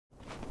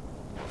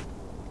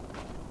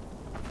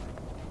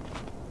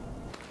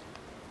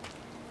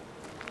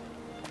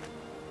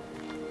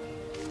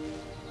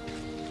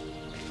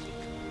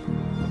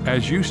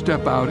As you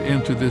step out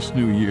into this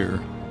new year,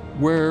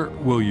 where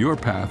will your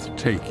path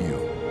take you?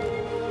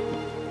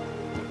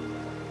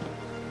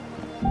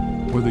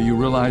 Whether you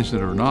realize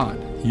it or not,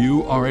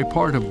 you are a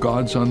part of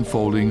God's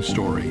unfolding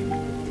story.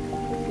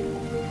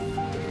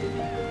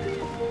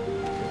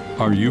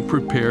 Are you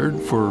prepared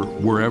for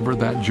wherever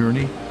that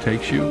journey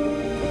takes you?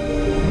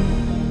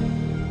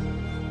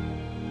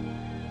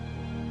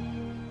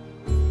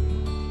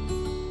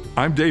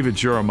 I'm David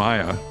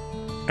Jeremiah,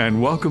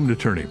 and welcome to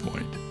Turning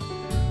Point.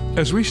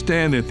 As we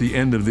stand at the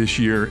end of this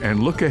year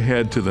and look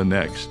ahead to the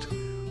next,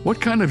 what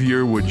kind of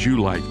year would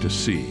you like to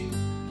see?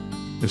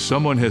 As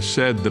someone has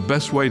said, the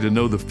best way to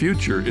know the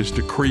future is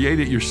to create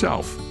it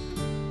yourself,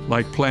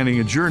 like planning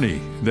a journey,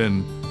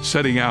 then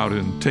setting out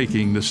and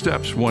taking the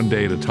steps one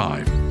day at a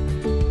time.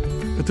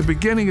 At the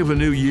beginning of a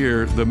new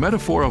year, the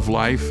metaphor of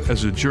life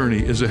as a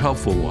journey is a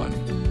helpful one.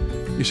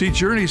 You see,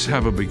 journeys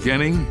have a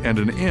beginning and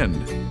an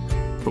end,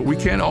 but we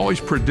can't always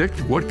predict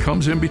what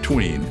comes in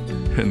between,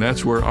 and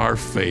that's where our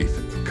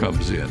faith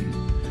comes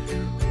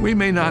in. We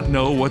may not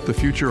know what the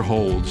future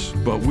holds,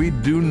 but we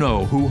do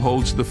know who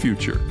holds the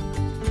future.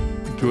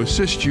 To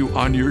assist you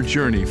on your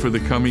journey for the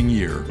coming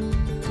year,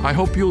 I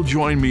hope you'll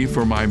join me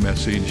for my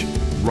message,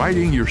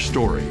 Writing Your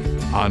Story,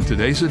 on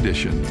today's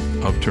edition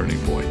of Turning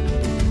Point.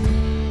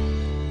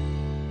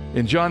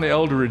 In John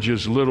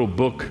Eldredge's little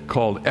book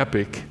called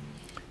Epic,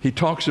 he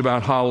talks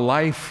about how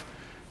life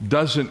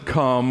doesn't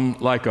come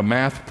like a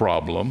math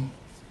problem,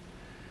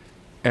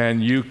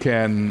 and you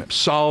can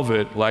solve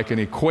it like an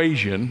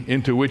equation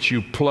into which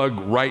you plug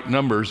right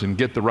numbers and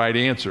get the right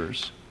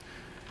answers.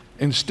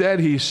 Instead,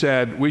 he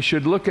said, we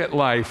should look at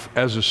life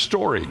as a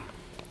story.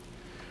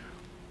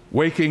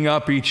 Waking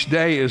up each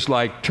day is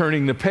like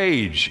turning the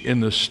page in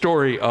the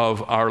story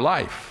of our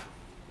life.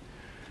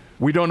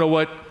 We don't know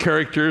what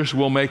characters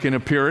will make an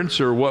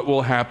appearance or what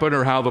will happen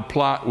or how the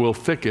plot will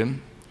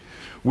thicken.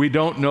 We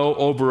don't know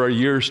over a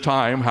year's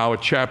time how a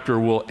chapter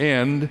will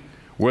end,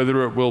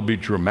 whether it will be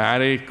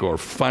dramatic or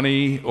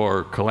funny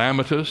or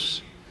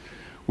calamitous.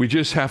 We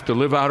just have to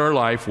live out our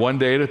life one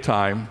day at a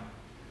time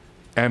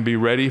and be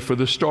ready for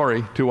the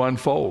story to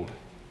unfold.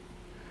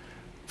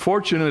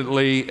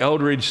 Fortunately,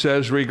 Eldredge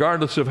says,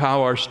 regardless of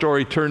how our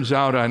story turns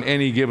out on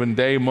any given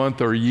day,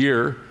 month, or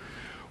year,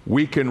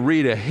 we can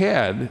read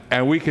ahead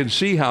and we can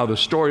see how the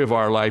story of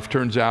our life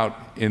turns out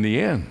in the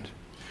end.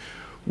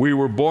 We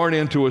were born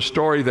into a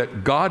story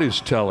that God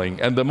is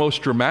telling, and the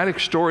most dramatic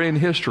story in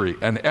history,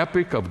 an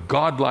epic of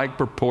godlike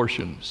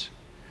proportions.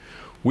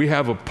 We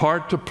have a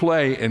part to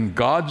play in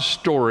God's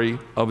story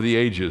of the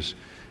ages,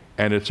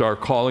 and it's our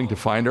calling to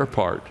find our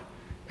part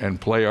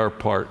and play our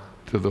part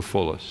to the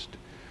fullest.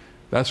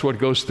 That's what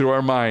goes through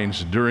our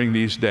minds during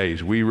these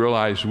days. We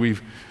realize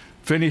we've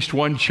finished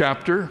one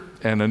chapter,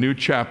 and a new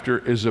chapter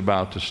is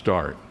about to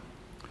start.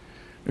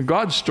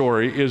 God's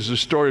story is the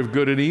story of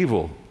good and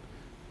evil.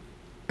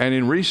 And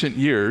in recent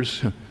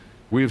years,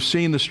 we have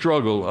seen the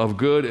struggle of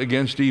good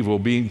against evil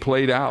being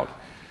played out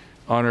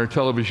on our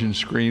television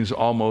screens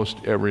almost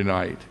every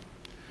night.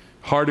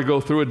 Hard to go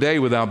through a day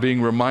without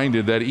being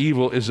reminded that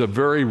evil is a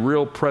very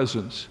real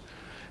presence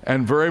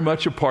and very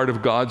much a part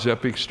of God's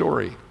epic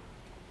story.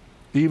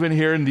 Even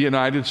here in the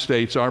United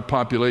States, our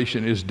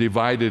population is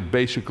divided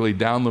basically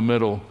down the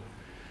middle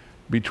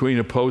between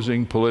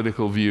opposing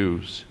political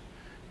views.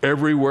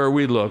 Everywhere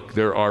we look,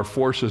 there are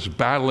forces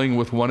battling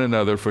with one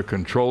another for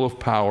control of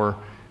power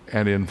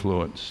and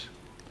influence.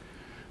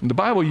 And the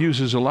Bible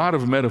uses a lot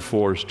of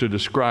metaphors to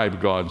describe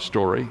God's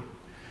story.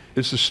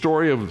 It's the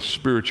story of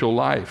spiritual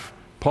life.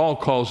 Paul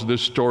calls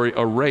this story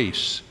a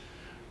race.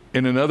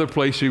 In another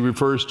place, he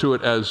refers to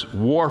it as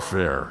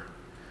warfare.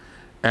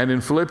 And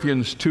in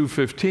Philippians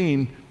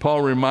 2:15,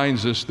 Paul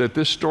reminds us that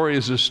this story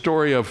is a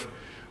story of,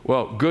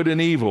 well, good and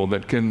evil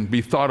that can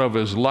be thought of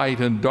as light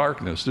and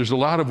darkness. There's a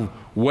lot of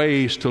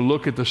ways to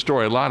look at the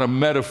story, a lot of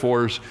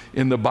metaphors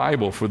in the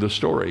Bible for the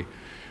story.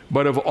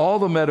 But of all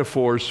the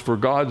metaphors for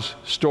God's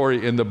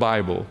story in the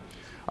Bible,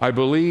 I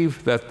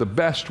believe that the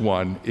best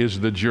one is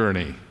the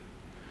journey.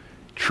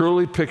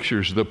 Truly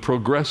pictures the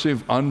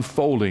progressive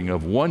unfolding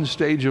of one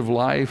stage of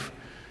life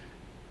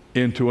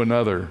into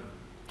another.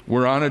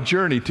 We're on a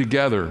journey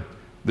together.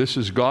 This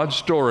is God's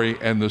story,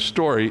 and the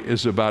story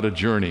is about a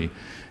journey.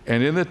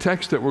 And in the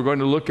text that we're going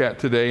to look at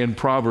today in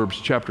Proverbs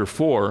chapter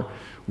 4,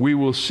 we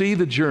will see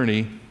the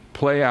journey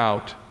play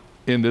out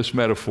in this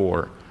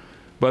metaphor.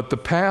 But the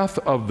path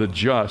of the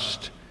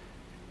just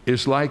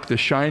is like the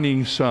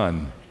shining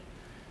sun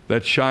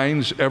that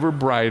shines ever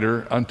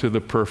brighter unto the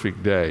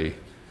perfect day.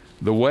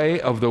 The way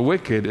of the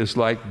wicked is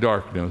like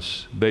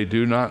darkness. They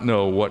do not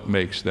know what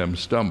makes them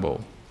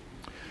stumble.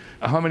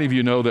 How many of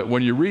you know that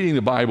when you're reading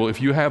the Bible,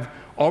 if you have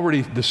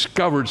already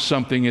discovered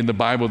something in the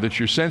Bible that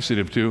you're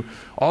sensitive to,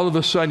 all of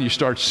a sudden you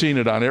start seeing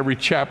it on every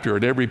chapter,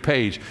 at every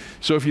page.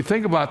 So if you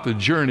think about the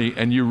journey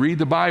and you read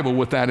the Bible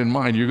with that in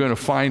mind, you're going to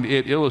find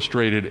it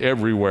illustrated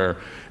everywhere.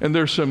 And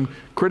there's some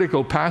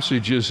critical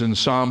passages in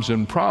Psalms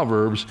and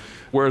Proverbs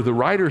where the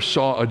writer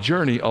saw a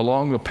journey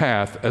along the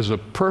path as a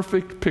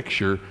perfect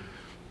picture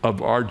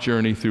of our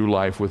journey through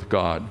life with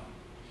God.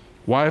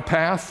 Why a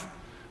path?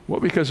 Well,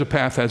 because a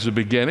path has a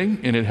beginning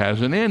and it has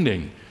an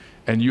ending.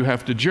 And you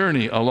have to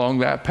journey along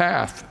that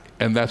path.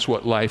 And that's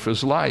what life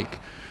is like.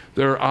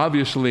 There are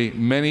obviously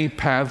many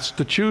paths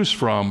to choose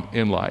from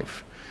in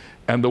life.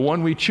 And the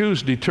one we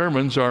choose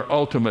determines our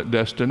ultimate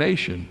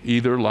destination,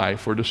 either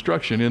life or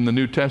destruction. In the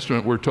New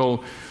Testament, we're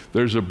told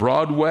there's a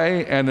broad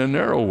way and a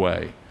narrow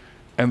way.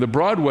 And the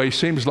broad way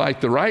seems like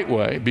the right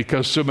way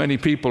because so many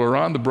people are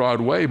on the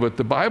broad way. But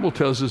the Bible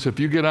tells us if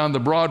you get on the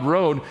broad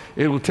road,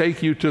 it will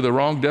take you to the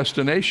wrong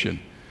destination.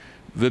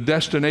 The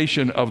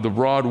destination of the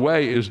broad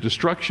way is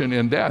destruction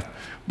and death.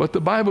 But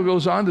the Bible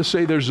goes on to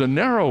say there's a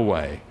narrow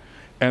way,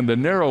 and the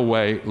narrow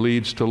way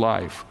leads to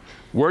life.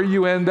 Where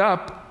you end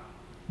up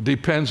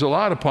depends a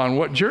lot upon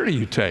what journey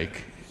you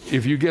take.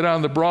 If you get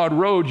on the broad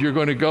road, you're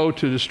going to go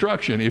to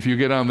destruction. If you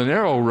get on the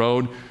narrow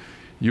road,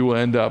 you will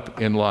end up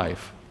in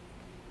life.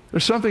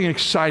 There's something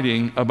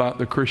exciting about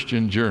the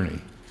Christian journey.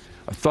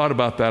 I've thought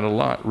about that a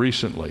lot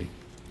recently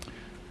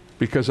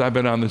because I've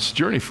been on this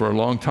journey for a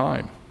long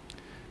time.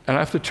 And I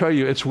have to tell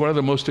you, it's one of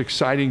the most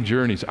exciting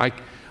journeys.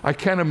 I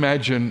can't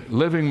imagine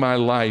living my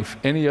life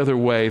any other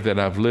way than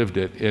I've lived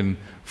it in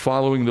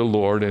following the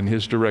Lord and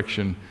His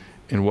direction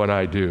in what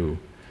I do.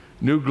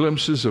 New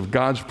glimpses of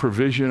God's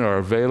provision are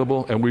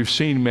available, and we've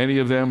seen many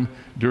of them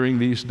during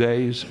these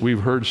days.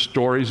 We've heard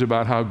stories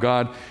about how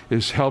God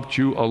has helped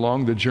you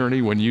along the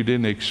journey when you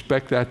didn't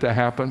expect that to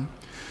happen.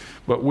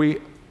 But we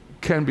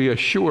can be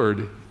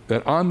assured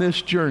that on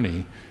this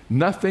journey,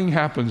 nothing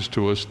happens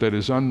to us that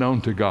is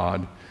unknown to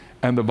God.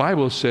 And the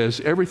Bible says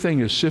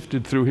everything is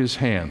sifted through His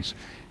hands.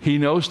 He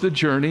knows the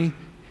journey.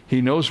 He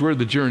knows where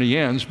the journey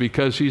ends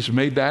because He's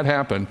made that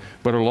happen.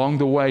 But along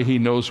the way, He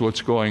knows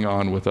what's going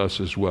on with us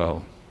as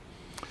well.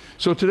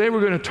 So today we're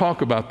going to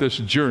talk about this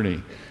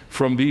journey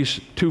from these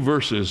two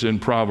verses in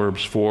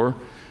Proverbs 4.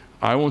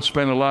 I won't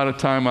spend a lot of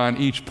time on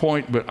each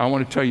point, but I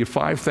want to tell you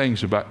 5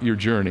 things about your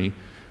journey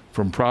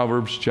from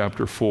Proverbs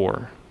chapter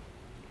 4.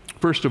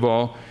 First of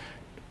all,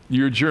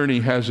 your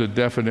journey has a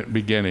definite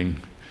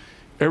beginning.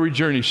 Every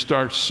journey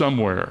starts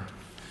somewhere.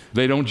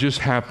 They don't just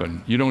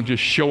happen. You don't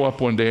just show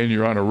up one day and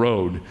you're on a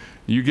road.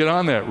 You get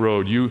on that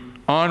road. You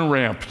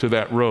on-ramp to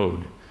that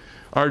road.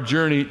 Our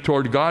journey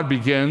toward God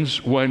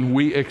begins when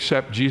we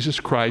accept Jesus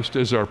Christ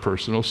as our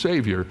personal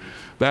Savior.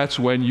 That's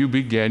when you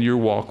begin your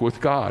walk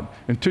with God.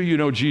 Until you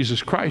know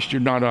Jesus Christ,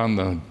 you're not on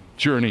the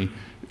journey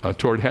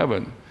toward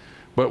heaven.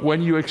 But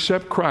when you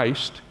accept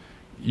Christ,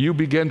 you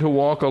begin to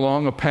walk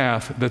along a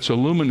path that's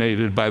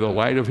illuminated by the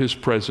light of His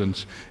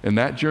presence. And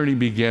that journey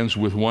begins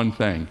with one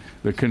thing,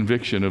 the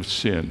conviction of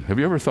sin. Have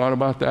you ever thought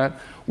about that?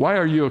 Why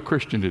are you a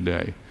Christian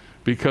today?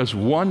 Because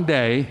one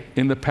day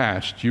in the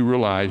past, you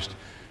realized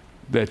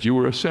that you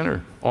were a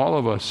sinner. All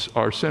of us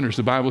are sinners.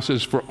 The Bible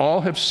says, for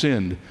all have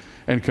sinned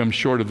and come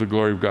short of the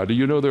glory of God. Do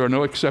you know there are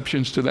no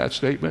exceptions to that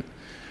statement?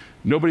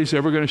 Nobody's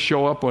ever going to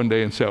show up one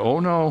day and say, oh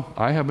no,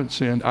 I haven't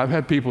sinned. I've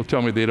had people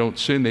tell me they don't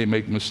sin, they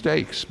make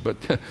mistakes.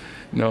 But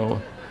no,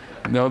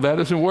 that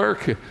doesn't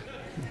work.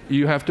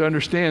 You have to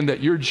understand that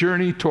your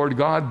journey toward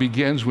God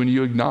begins when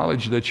you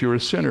acknowledge that you're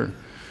a sinner.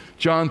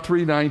 John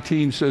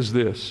 3:19 says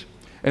this,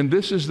 and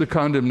this is the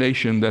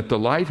condemnation, that the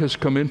light has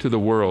come into the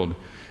world,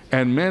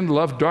 and men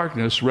love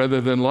darkness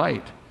rather than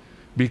light,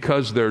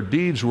 because their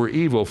deeds were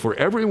evil. For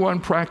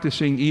everyone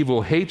practicing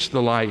evil hates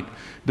the light,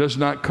 does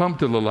not come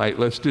to the light,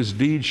 lest his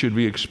deeds should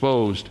be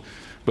exposed.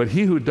 But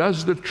he who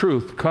does the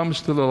truth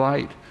comes to the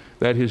light,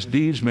 that his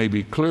deeds may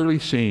be clearly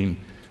seen,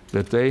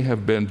 that they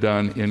have been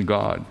done in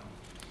God.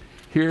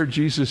 Here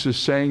Jesus is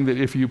saying that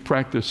if you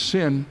practice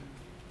sin,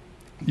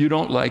 you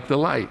don't like the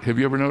light. Have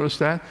you ever noticed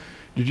that?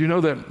 Did you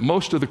know that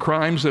most of the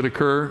crimes that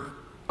occur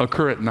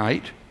at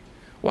night?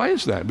 Why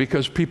is that?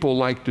 Because people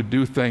like to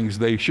do things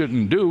they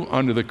shouldn't do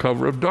under the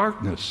cover of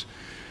darkness.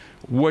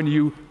 When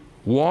you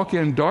walk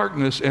in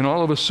darkness and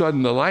all of a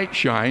sudden the light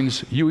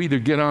shines, you either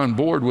get on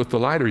board with the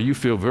light or you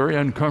feel very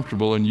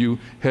uncomfortable and you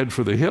head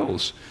for the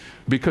hills.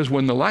 Because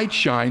when the light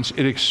shines,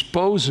 it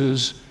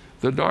exposes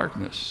the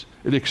darkness.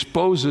 It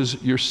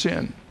exposes your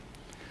sin.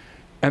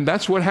 And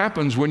that's what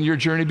happens when your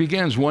journey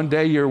begins. One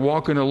day you're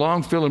walking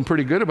along feeling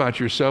pretty good about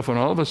yourself, and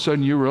all of a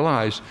sudden you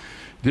realize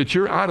that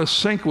you're out of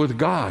sync with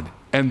God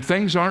and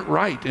things aren't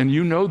right. And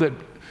you know that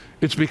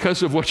it's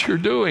because of what you're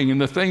doing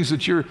and the things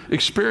that you're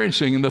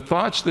experiencing and the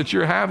thoughts that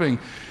you're having.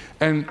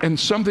 And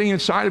something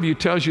inside of you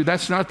tells you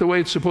that's not the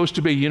way it's supposed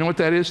to be. You know what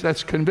that is?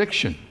 That's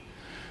conviction.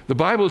 The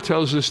Bible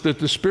tells us that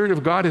the Spirit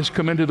of God has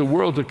come into the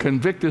world to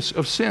convict us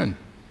of sin.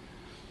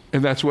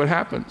 And that's what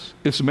happens.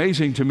 It's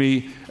amazing to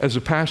me as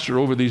a pastor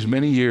over these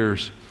many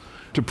years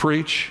to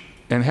preach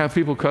and have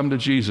people come to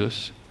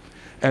Jesus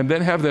and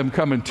then have them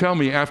come and tell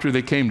me after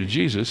they came to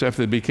Jesus,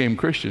 after they became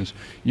Christians,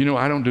 you know,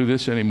 I don't do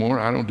this anymore.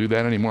 I don't do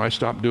that anymore. I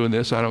stopped doing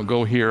this. I don't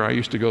go here. I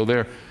used to go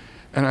there.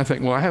 And I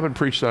think, well, I haven't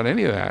preached on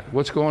any of that.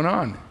 What's going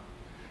on?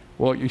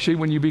 Well, you see,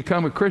 when you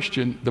become a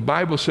Christian, the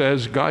Bible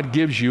says God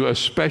gives you a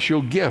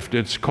special gift.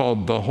 It's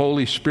called the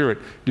Holy Spirit.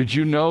 Did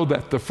you know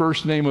that the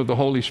first name of the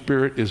Holy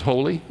Spirit is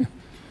Holy?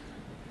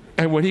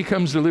 And when He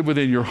comes to live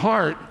within your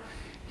heart,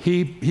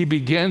 he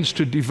begins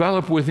to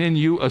develop within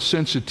you a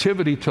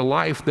sensitivity to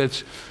life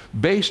that's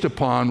based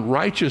upon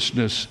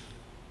righteousness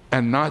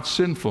and not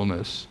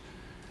sinfulness.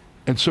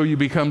 And so you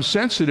become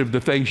sensitive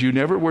to things you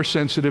never were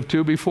sensitive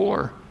to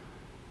before.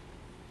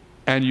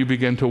 And you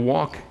begin to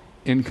walk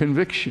in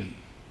conviction.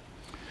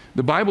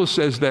 The Bible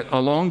says that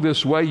along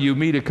this way you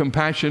meet a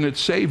compassionate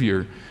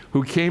Savior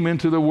who came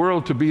into the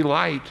world to be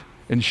light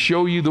and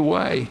show you the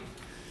way.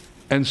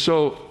 And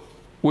so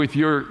with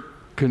your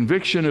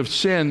conviction of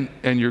sin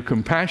and your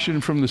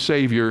compassion from the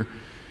Savior,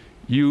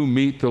 you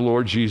meet the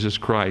Lord Jesus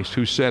Christ,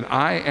 who said,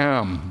 I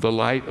am the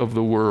light of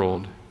the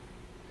world.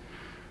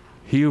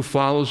 He who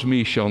follows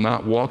me shall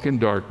not walk in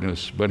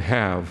darkness, but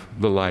have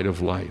the light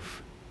of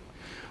life.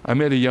 I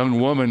met a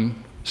young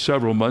woman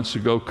several months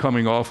ago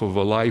coming off of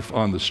a life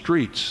on the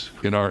streets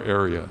in our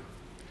area.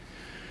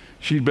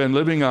 She'd been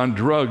living on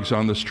drugs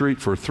on the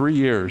street for 3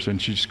 years,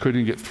 and she just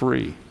couldn't get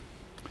free.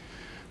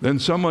 Then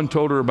someone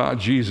told her about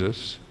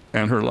Jesus,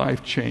 and her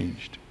life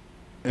changed.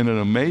 In an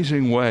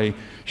amazing way,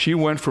 she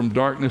went from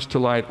darkness to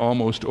light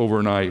almost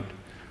overnight.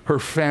 Her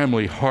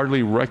family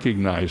hardly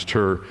recognized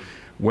her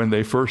when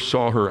they first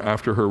saw her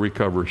after her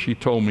recovery. She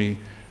told me,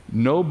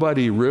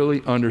 nobody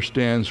really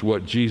understands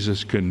what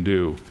Jesus can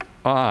do.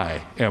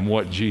 I am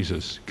what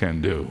Jesus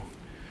can do.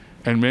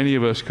 And many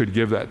of us could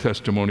give that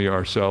testimony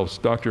ourselves.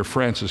 Dr.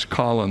 Francis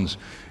Collins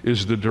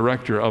is the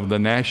director of the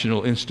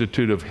National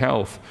Institute of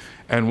Health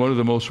and one of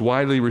the most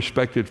widely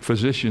respected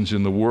physicians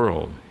in the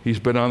world. He's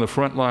been on the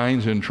front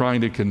lines in trying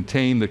to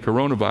contain the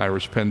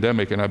coronavirus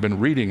pandemic, and I've been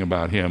reading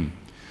about him.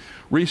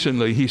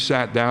 Recently, he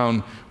sat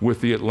down with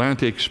the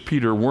Atlantic's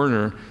Peter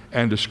Werner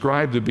and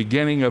described the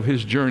beginning of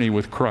his journey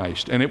with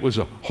Christ. And it was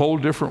a whole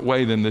different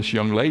way than this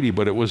young lady,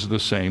 but it was the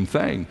same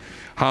thing.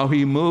 How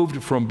he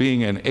moved from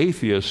being an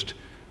atheist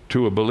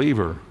to a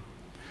believer.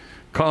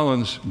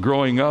 Collins,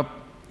 growing up,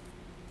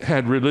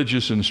 had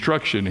religious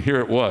instruction. Here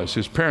it was.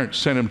 His parents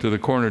sent him to the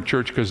corner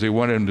church because they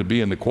wanted him to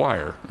be in the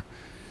choir.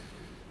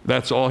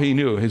 That's all he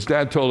knew. His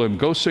dad told him,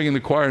 go sing in the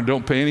choir and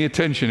don't pay any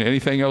attention to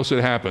anything else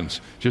that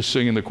happens. Just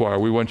sing in the choir.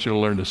 We want you to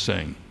learn to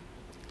sing.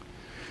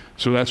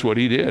 So that's what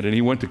he did. And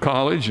he went to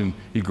college and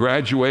he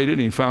graduated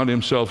and he found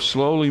himself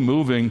slowly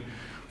moving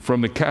from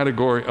the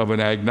category of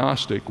an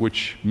agnostic,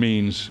 which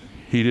means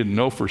he didn't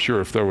know for sure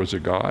if there was a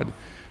God,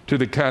 to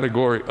the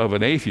category of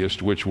an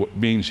atheist, which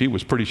means he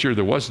was pretty sure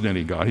there wasn't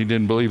any God. He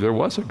didn't believe there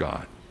was a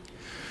God.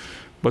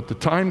 But the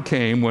time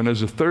came when,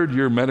 as a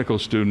third-year medical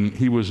student,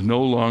 he was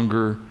no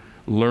longer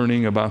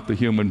learning about the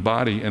human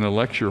body in a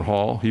lecture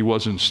hall. He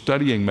wasn't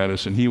studying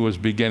medicine. He was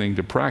beginning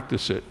to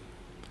practice it.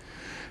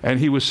 And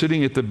he was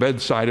sitting at the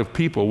bedside of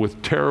people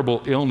with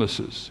terrible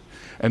illnesses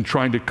and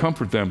trying to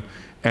comfort them.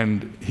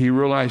 And he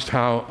realized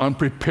how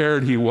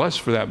unprepared he was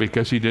for that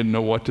because he didn't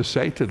know what to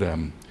say to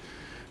them.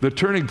 The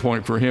turning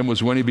point for him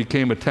was when he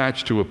became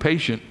attached to a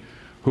patient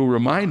who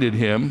reminded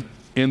him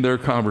in their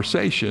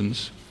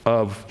conversations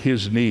of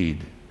his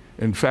need.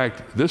 In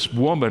fact, this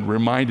woman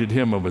reminded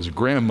him of his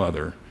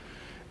grandmother,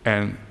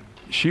 and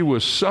she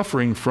was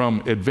suffering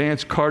from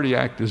advanced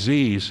cardiac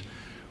disease,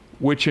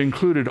 which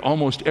included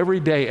almost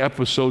everyday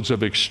episodes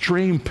of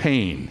extreme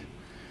pain.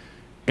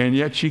 And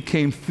yet she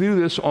came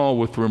through this all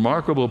with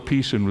remarkable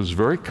peace and was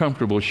very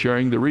comfortable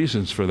sharing the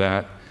reasons for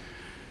that.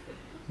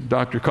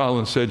 Dr.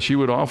 Collins said she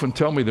would often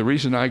tell me the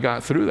reason I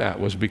got through that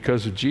was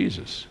because of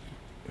Jesus,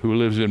 who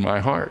lives in my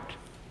heart.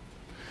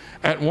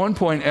 At one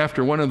point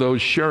after one of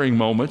those sharing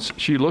moments,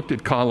 she looked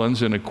at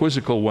Collins in a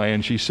quizzical way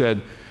and she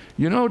said,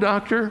 you know,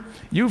 doctor,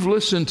 you've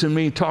listened to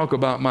me talk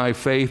about my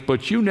faith,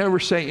 but you never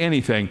say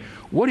anything.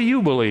 What do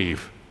you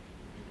believe?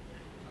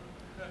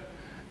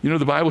 You know,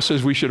 the Bible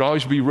says we should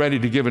always be ready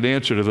to give an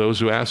answer to those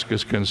who ask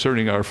us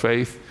concerning our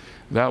faith.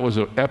 That was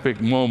an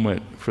epic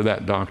moment for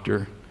that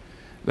doctor.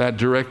 That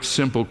direct,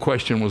 simple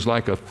question was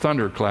like a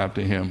thunderclap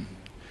to him.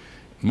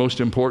 Most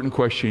important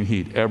question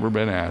he'd ever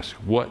been asked.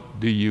 What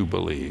do you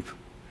believe?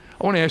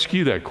 I want to ask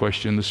you that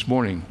question this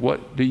morning.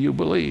 What do you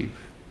believe?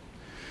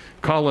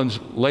 Collins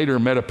later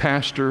met a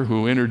pastor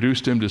who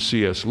introduced him to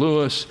C.S.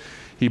 Lewis.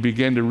 He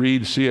began to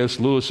read C.S.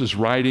 Lewis's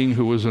writing,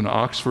 who was an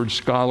Oxford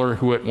scholar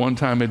who at one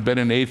time had been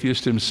an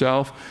atheist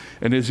himself.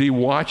 And as he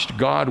watched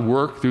God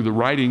work through the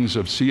writings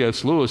of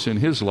C.S. Lewis in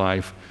his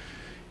life,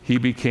 he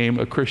became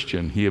a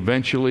Christian. He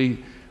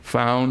eventually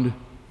found,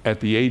 at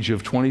the age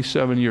of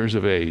 27 years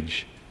of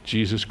age,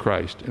 Jesus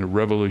Christ, and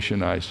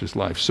revolutionized his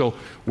life. So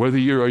whether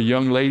you're a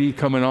young lady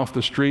coming off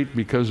the street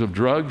because of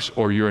drugs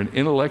or you're an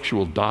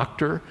intellectual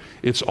doctor,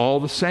 it's all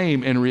the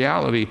same in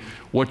reality.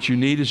 What you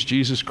need is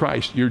Jesus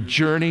Christ. Your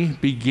journey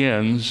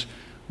begins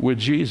with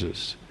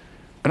Jesus.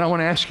 And I want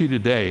to ask you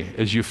today,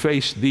 as you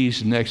face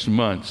these next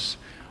months,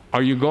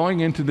 are you going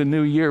into the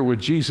new year with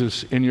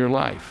Jesus in your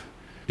life?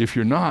 If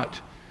you're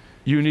not,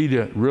 you need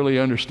to really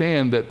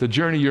understand that the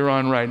journey you're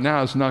on right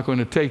now is not going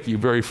to take you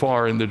very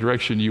far in the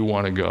direction you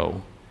want to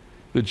go.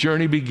 The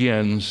journey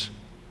begins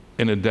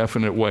in a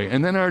definite way.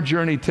 And then our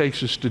journey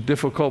takes us to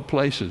difficult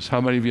places.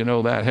 How many of you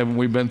know that? Haven't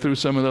we been through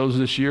some of those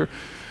this year?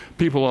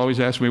 People always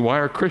ask me, why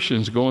are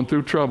Christians going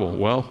through trouble?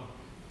 Well,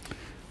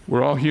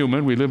 We're all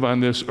human. We live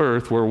on this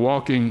earth. We're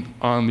walking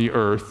on the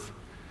earth.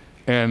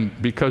 And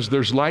because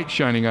there's light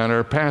shining on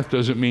our path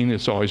doesn't mean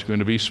it's always going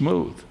to be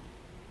smooth.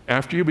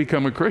 After you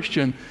become a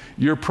Christian,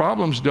 your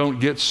problems don't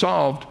get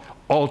solved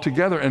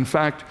altogether. In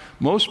fact,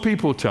 most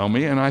people tell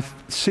me, and I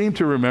seem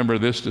to remember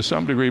this to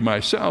some degree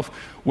myself,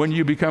 when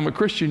you become a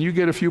Christian, you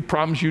get a few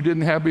problems you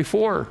didn't have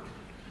before.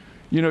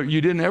 You know, you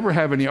didn't ever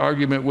have any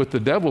argument with the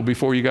devil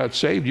before you got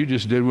saved. You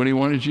just did what he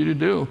wanted you to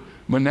do.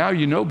 But now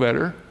you know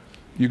better.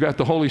 You got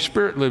the Holy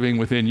Spirit living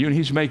within you, and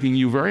he's making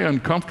you very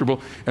uncomfortable,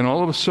 and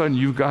all of a sudden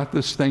you've got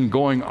this thing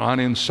going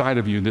on inside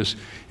of you, this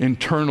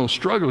internal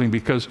struggling,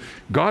 because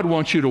God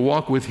wants you to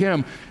walk with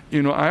him.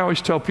 You know, I always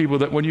tell people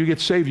that when you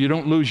get saved, you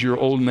don't lose your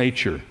old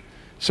nature.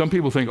 Some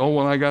people think, oh,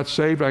 well, I got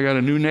saved, I got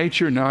a new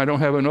nature, now I don't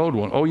have an old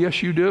one. Oh,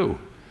 yes, you do.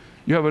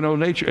 You have an old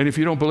nature, and if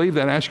you don't believe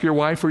that, ask your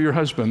wife or your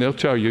husband. They'll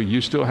tell you, you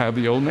still have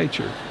the old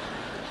nature.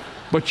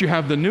 But you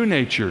have the new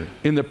nature.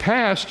 In the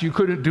past, you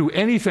couldn't do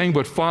anything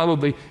but follow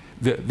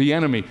the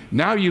enemy.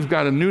 Now you've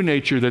got a new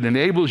nature that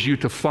enables you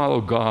to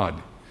follow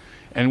God.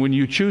 And when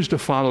you choose to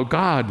follow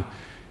God,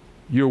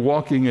 you're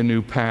walking a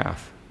new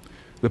path.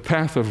 The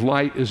path of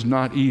light is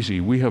not easy.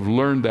 We have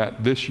learned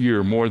that this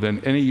year more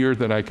than any year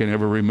that I can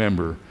ever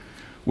remember.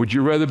 Would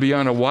you rather be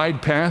on a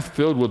wide path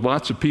filled with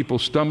lots of people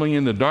stumbling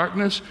in the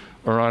darkness,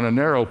 or on a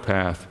narrow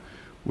path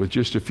with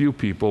just a few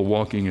people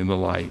walking in the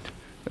light?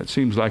 That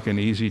seems like an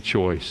easy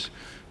choice.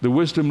 The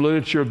wisdom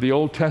literature of the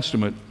Old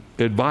Testament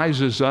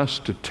advises us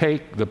to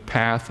take the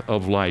path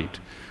of light.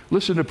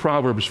 Listen to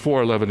Proverbs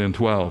 4:11 and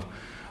 12.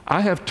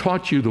 I have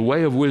taught you the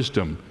way of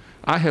wisdom.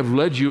 I have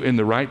led you in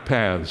the right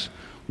paths.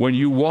 When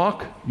you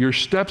walk, your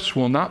steps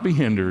will not be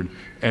hindered,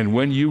 and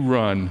when you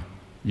run,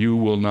 you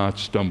will not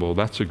stumble.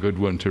 That's a good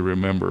one to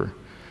remember.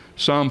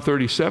 Psalm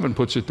 37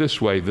 puts it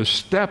this way: the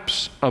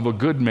steps of a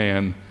good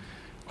man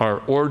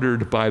are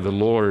ordered by the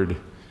Lord,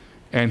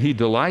 and he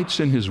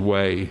delights in his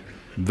way.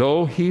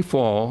 Though he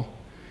fall,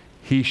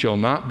 he shall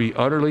not be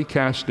utterly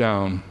cast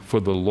down, for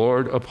the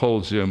Lord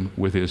upholds him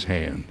with his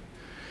hand.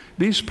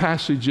 These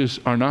passages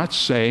are not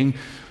saying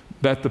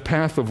that the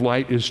path of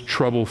light is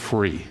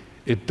trouble-free.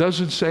 It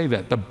doesn't say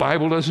that. The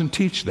Bible doesn't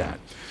teach that.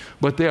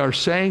 But they are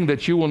saying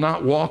that you will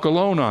not walk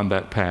alone on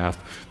that path,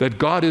 that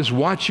God is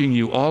watching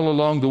you all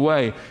along the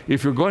way.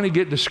 If you're going to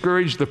get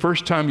discouraged the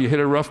first time you hit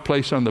a rough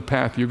place on the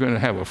path, you're going to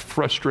have a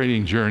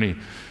frustrating journey.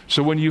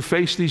 So when you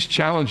face these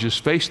challenges,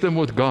 face them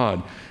with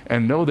God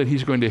and know that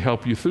he's going to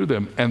help you through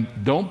them. And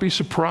don't be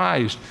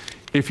surprised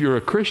if you're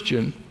a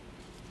Christian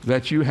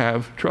that you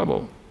have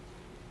trouble.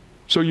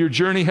 So your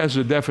journey has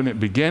a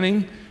definite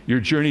beginning. Your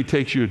journey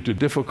takes you to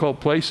difficult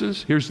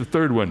places. Here's the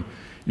third one.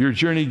 Your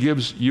journey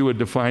gives you a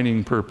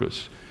defining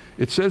purpose.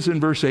 It says in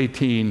verse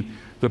 18,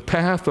 the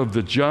path of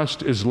the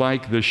just is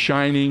like the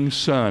shining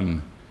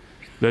sun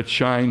that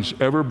shines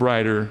ever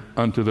brighter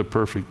unto the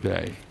perfect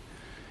day.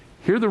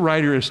 Here the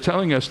writer is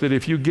telling us that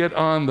if you get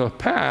on the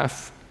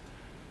path,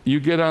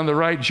 you get on the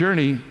right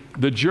journey,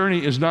 the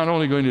journey is not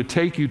only going to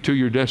take you to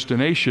your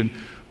destination,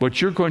 but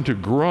you're going to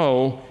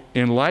grow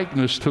in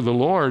likeness to the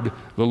Lord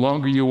the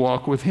longer you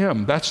walk with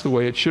him. That's the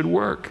way it should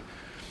work.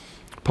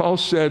 Paul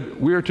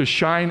said we are to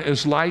shine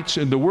as lights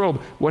in the world.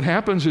 What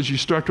happens is you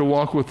start to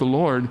walk with the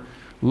Lord,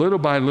 little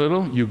by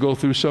little, you go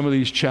through some of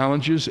these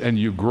challenges and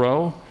you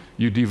grow.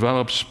 You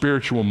develop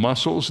spiritual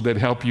muscles that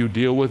help you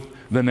deal with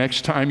the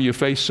next time you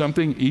face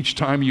something. Each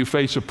time you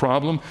face a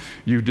problem,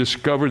 you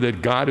discover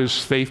that God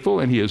is faithful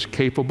and he is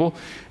capable,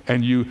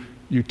 and you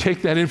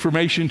take that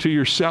information to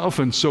yourself,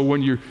 and so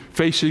when you're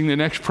facing the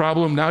next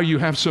problem, now you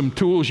have some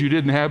tools you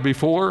didn't have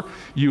before.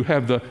 You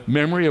have the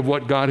memory of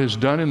what God has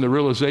done and the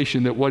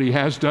realization that what he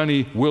has done,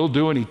 he will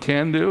do and he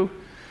can do.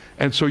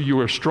 And so you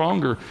are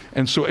stronger.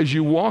 And so as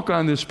you walk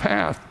on this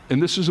path,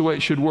 and this is the way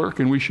it should work,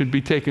 and we should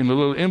be taking a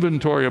little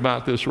inventory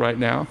about this right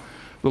now,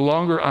 the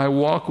longer I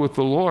walk with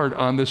the Lord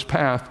on this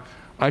path,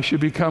 I should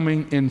be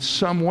becoming in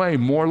some way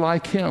more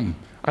like him.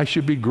 I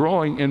should be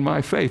growing in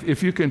my faith.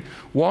 If you can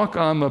walk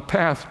on the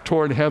path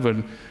toward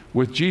heaven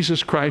with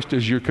Jesus Christ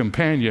as your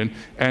companion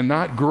and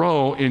not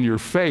grow in your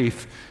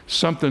faith,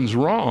 something's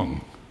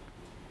wrong.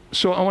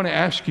 So I want to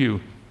ask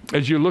you,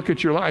 as you look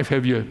at your life,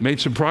 have you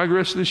made some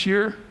progress this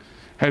year?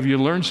 Have you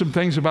learned some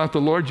things about the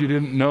Lord you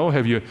didn't know?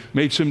 Have you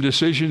made some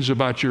decisions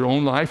about your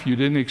own life you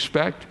didn't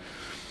expect?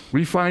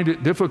 We find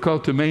it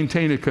difficult to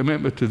maintain a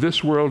commitment to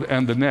this world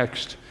and the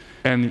next.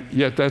 And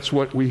yet that's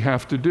what we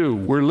have to do.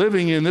 We're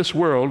living in this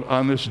world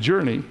on this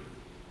journey,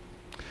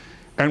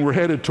 and we're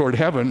headed toward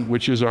heaven,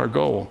 which is our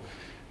goal.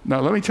 Now,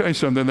 let me tell you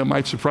something that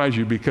might surprise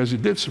you, because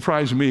it did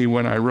surprise me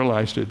when I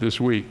realized it this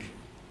week.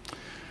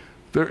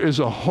 There is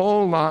a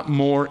whole lot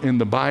more in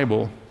the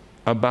Bible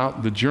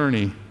about the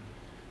journey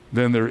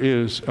than there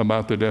is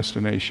about the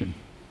destination.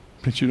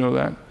 Did you know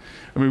that?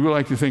 I mean, we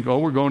like to think, oh,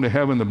 we're going to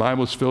heaven. The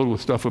Bible's filled with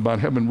stuff about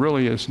heaven.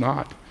 Really, it's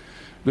not.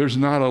 There's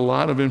not a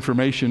lot of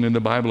information in the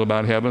Bible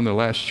about heaven, the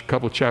last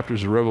couple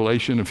chapters of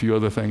Revelation, a few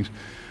other things.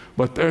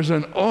 But there's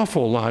an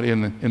awful lot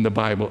in the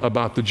Bible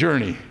about the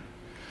journey.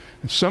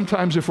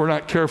 Sometimes if we're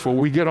not careful,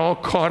 we get all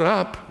caught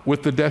up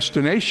with the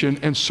destination,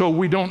 and so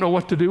we don't know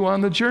what to do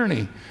on the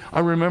journey. I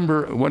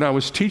remember when I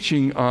was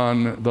teaching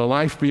on the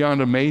life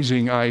beyond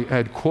amazing, I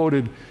had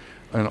quoted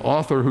an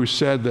author who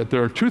said that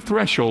there are two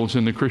thresholds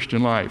in the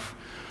Christian life.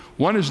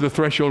 One is the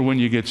threshold when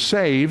you get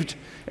saved,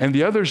 and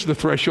the other is the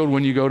threshold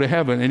when you go to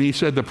heaven. And he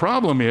said the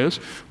problem is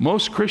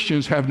most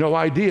Christians have no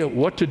idea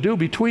what to do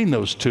between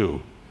those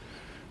two.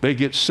 They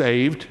get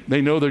saved,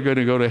 they know they're going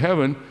to go to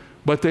heaven,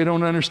 but they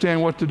don't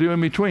understand what to do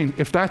in between.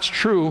 If that's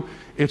true,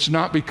 it's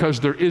not because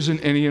there isn't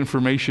any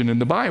information in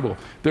the Bible.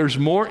 There's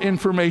more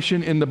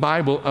information in the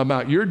Bible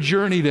about your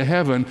journey to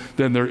heaven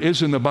than there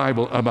is in the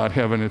Bible about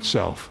heaven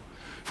itself.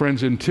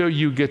 Friends, until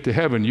you get to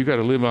heaven, you got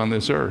to live on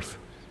this earth.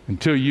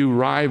 Until you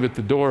arrive at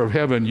the door of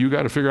heaven, you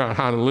got to figure out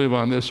how to live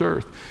on this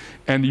earth.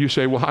 And you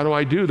say, well, how do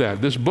I do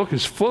that? This book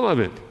is full of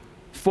it.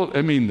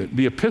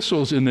 The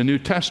epistles in the New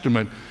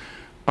Testament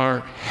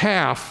are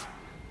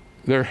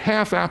they're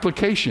half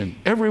application.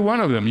 Every one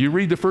of them. You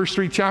read the first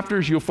 3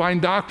 chapters, you'll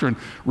find doctrine.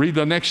 Read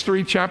the next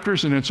 3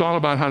 chapters, and it's all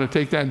about how to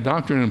take that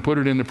doctrine and put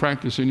it into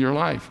practice in your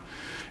life.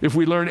 If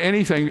we learn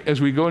anything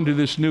as we go into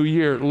this new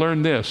year,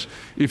 learn this.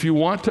 If you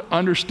want to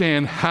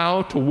understand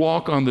how to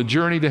walk on the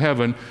journey to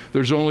heaven,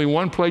 there's only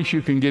one place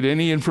you can get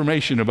any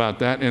information about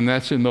that, and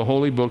that's in the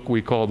holy book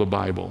we call the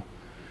Bible.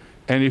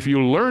 And if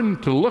you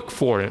learn to look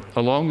for it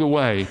along the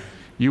way,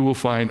 you will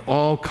find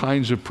all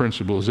kinds of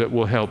principles that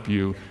will help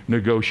you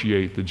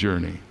negotiate the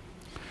journey.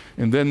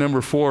 And then number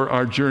 4,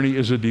 our journey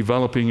is a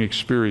developing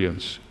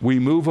experience. We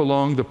move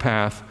along the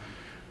path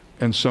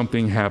and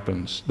something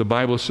happens. The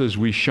Bible says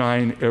we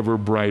shine ever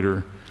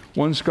brighter.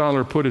 One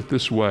scholar put it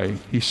this way.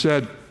 He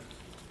said,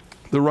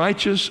 the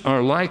righteous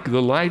are like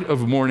the light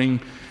of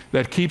morning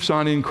that keeps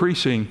on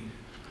increasing,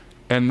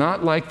 and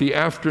not like the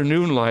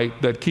afternoon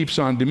light that keeps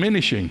on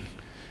diminishing.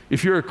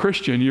 If you're a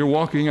Christian, you're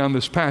walking on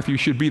this path, you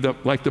should be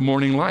like the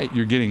morning light.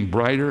 You're getting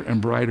brighter and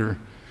brighter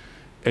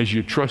as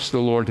you trust the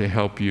Lord to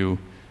help you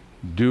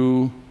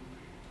do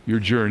your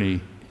journey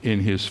in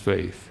His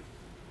faith.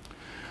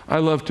 I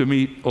love to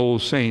meet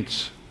old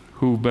saints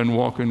who've been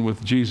walking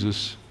with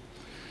Jesus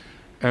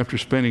after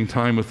spending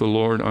time with the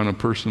Lord on a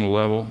personal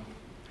level.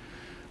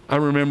 I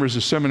remember as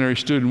a seminary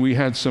student, we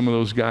had some of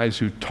those guys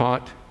who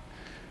taught.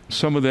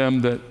 Some of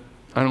them that,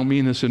 I don't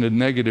mean this in a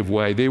negative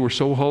way, they were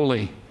so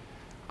holy.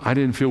 I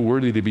didn't feel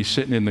worthy to be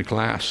sitting in the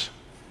class.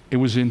 It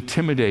was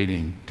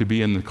intimidating to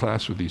be in the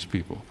class with these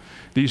people.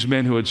 These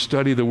men who had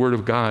studied the Word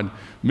of God,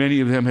 many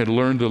of them had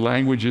learned the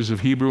languages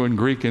of Hebrew and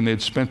Greek, and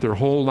they'd spent their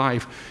whole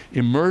life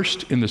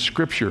immersed in the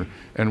Scripture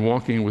and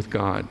walking with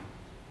God.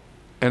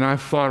 And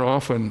I've thought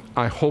often,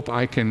 I hope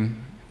I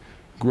can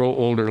grow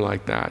older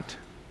like that.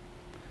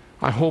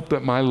 I hope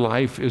that my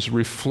life is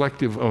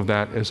reflective of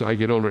that as I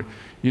get older.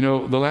 You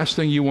know, the last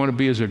thing you want to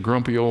be is a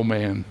grumpy old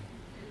man.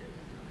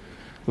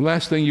 The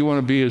last thing you want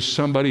to be is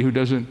somebody who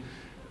doesn't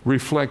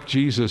reflect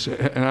Jesus.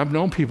 And I've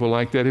known people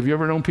like that. Have you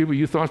ever known people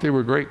you thought they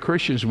were great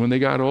Christians, and when they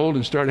got old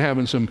and started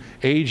having some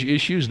age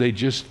issues, they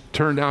just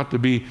turned out to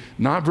be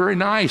not very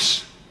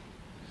nice?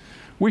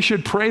 We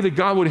should pray that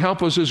God would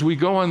help us as we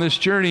go on this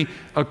journey.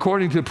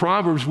 According to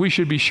Proverbs, we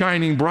should be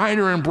shining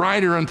brighter and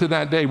brighter unto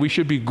that day. We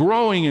should be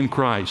growing in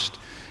Christ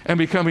and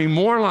becoming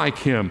more like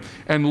Him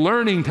and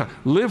learning to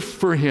live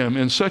for Him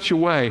in such a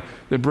way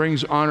that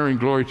brings honor and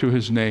glory to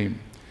His name.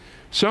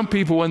 Some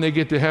people, when they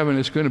get to heaven,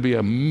 it's going to be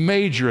a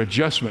major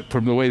adjustment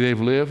from the way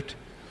they've lived.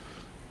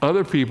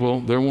 Other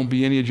people, there won't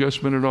be any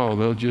adjustment at all.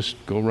 They'll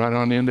just go right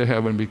on into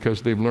heaven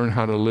because they've learned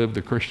how to live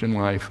the Christian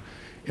life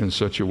in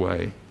such a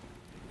way.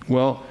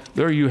 Well,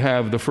 there you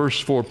have the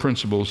first 4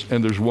 principles,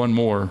 and there's one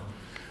more.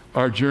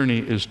 Our journey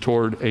is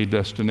toward a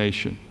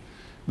destination.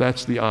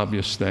 That's the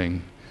obvious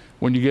thing.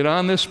 When you get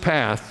on this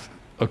path,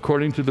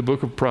 according to the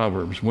book of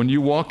Proverbs, when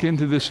you walk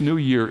into this new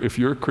year, if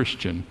you're a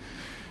Christian,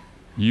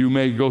 you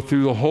may go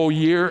through the whole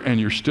year and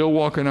you're still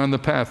walking on the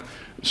path.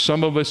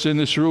 Some of us in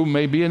this room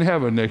may be in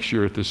heaven next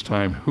year at this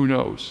time. Who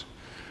knows?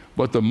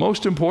 But the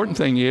most important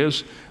thing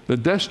is the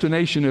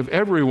destination of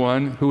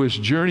everyone who is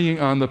journeying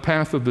on the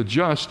path of the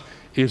just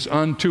is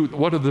unto,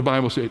 what did the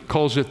Bible say? It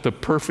calls it the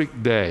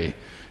perfect day.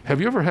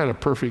 Have you ever had a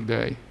perfect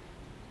day?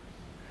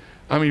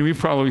 I mean, we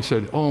probably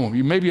said, oh,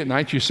 maybe at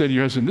night you said to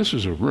your husband, this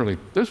was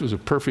a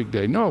perfect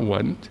day. No, it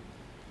wasn't.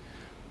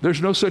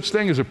 There's no such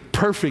thing as a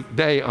perfect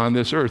day on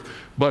this earth.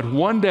 But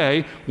one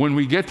day, when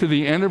we get to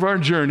the end of our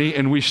journey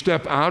and we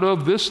step out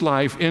of this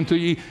life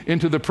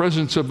into the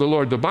presence of the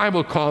Lord, the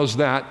Bible calls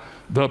that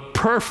the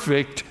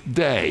perfect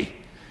day.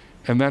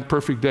 And that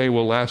perfect day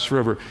will last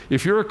forever.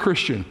 If you're a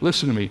Christian,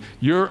 listen to me,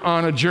 you're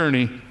on a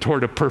journey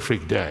toward a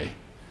perfect day.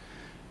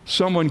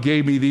 Someone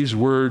gave me these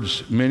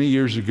words many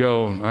years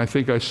ago, and I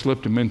think I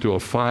slipped them into a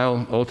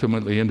file,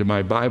 ultimately into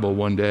my Bible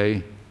one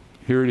day.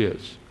 Here it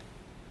is.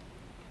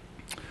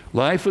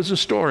 Life is a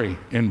story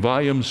in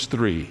volumes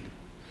 3.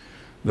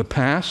 The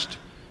past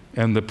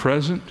and the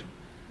present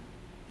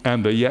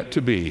and the yet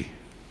to be.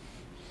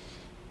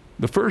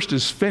 The first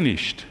is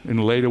finished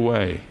and laid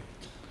away.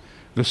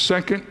 The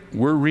second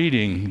we're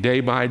reading day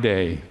by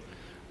day.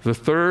 The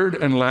third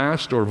and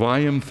last, or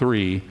volume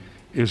 3,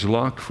 is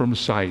locked from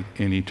sight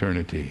in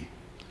eternity.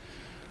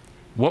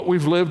 What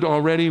we've lived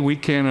already, we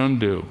can't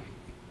undo.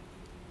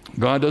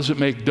 God doesn't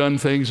make done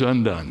things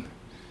undone.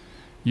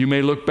 You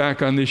may look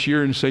back on this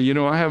year and say, you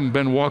know, I haven't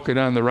been walking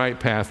on the right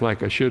path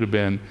like I should have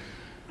been.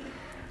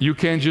 You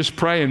can't just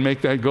pray and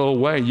make that go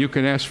away. You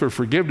can ask for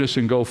forgiveness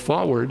and go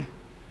forward,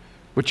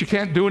 but you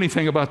can't do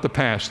anything about the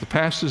past. The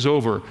past is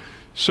over.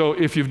 So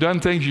if you've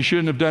done things you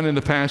shouldn't have done in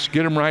the past,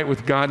 get them right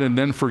with God and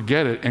then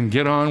forget it and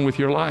get on with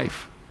your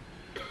life.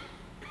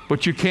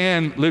 But you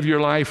can live your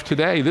life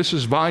today. This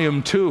is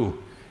volume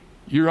 2.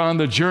 You're on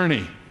the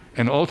journey,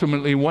 and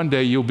ultimately one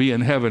day you'll be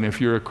in heaven if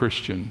you're a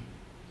Christian.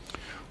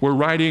 We're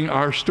writing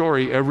our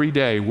story every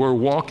day. We're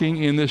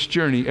walking in this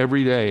journey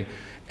every day.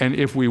 And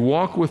if we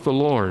walk with the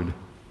Lord,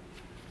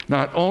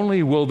 not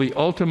only will the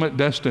ultimate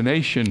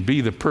destination be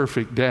the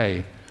perfect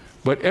day,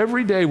 but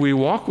every day we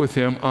walk with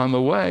Him on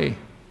the way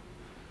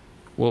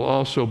will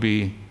also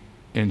be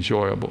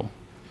enjoyable.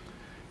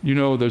 You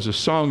know, there's a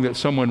song that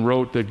someone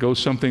wrote that goes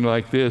something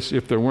like this: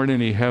 if there weren't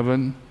any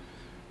heaven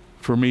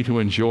for me to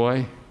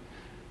enjoy,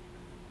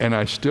 and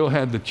I still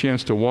had the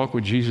chance to walk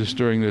with Jesus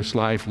during this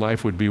life,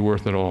 life would be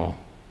worth it all.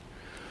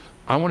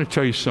 I want to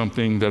tell you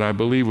something that I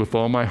believe with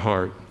all my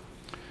heart.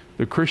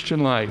 The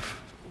Christian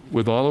life,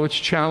 with all of its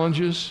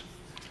challenges,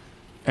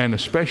 and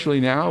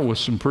especially now with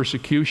some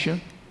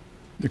persecution,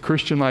 the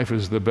Christian life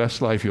is the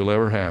best life you'll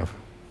ever have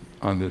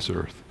on this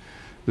earth.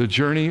 The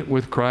journey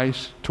with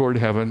Christ toward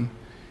heaven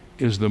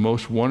is the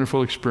most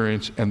wonderful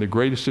experience and the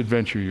greatest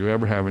adventure you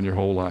ever have in your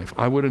whole life.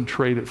 I wouldn't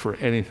trade it for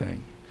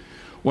anything.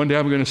 One day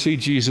I'm going to see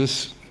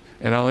Jesus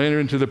and I'll enter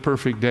into the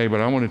perfect day,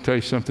 but I want to tell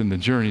you something, the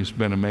journey's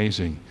been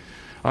amazing.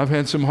 I've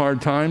had some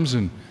hard times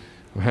and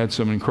I've had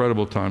some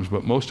incredible times,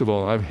 but most of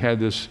all, I've had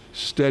this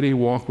steady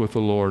walk with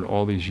the Lord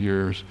all these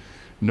years,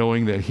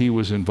 knowing that He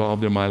was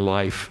involved in my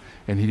life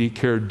and He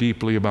cared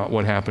deeply about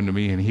what happened to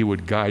me, and He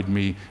would guide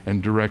me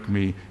and direct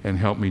me and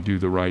help me do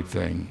the right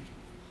thing.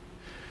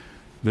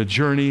 The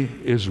journey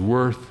is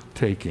worth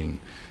taking.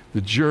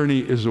 The journey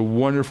is a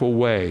wonderful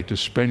way to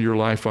spend your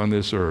life on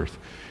this earth.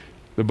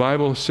 The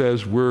Bible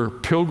says we're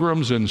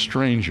pilgrims and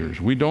strangers.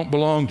 We don't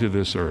belong to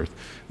this earth.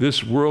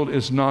 This world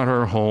is not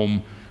our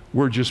home.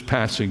 We're just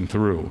passing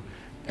through.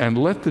 And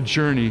let the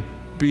journey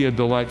be a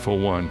delightful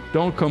one.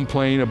 Don't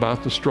complain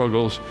about the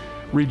struggles.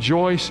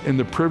 Rejoice in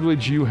the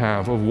privilege you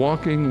have of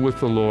walking with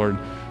the Lord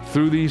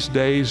through these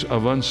days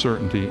of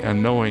uncertainty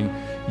and knowing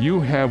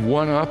you have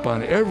one up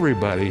on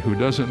everybody who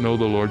doesn't know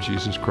the Lord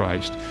Jesus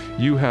Christ.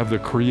 You have the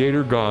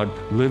Creator God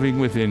living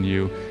within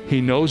you. He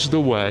knows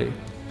the way.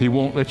 He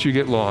won't let you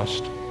get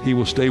lost. He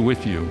will stay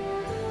with you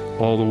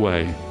all the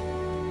way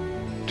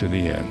to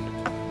the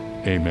end.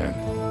 Amen.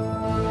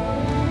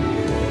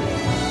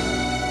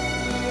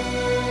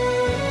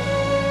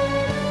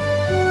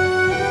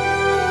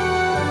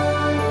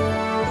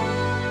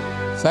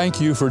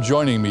 Thank you for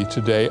joining me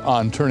today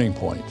on Turning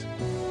Point.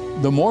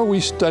 The more we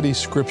study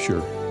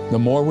Scripture, the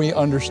more we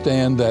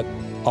understand that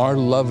our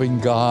loving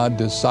God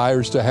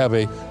desires to have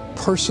a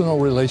personal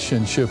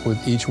relationship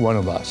with each one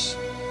of us.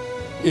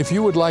 If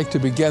you would like to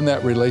begin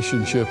that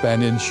relationship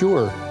and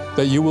ensure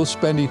that you will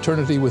spend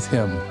eternity with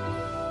Him,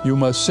 you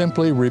must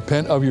simply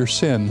repent of your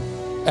sin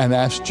and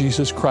ask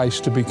Jesus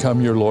Christ to become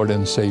your Lord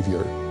and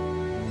Savior.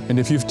 And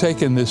if you've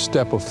taken this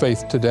step of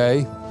faith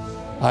today,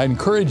 I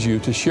encourage you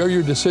to share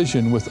your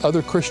decision with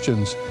other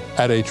Christians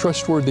at a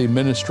trustworthy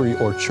ministry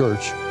or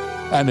church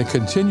and to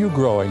continue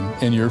growing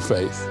in your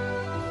faith.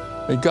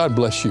 May God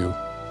bless you,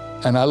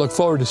 and I look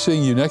forward to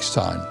seeing you next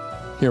time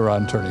here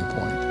on Turning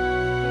Point.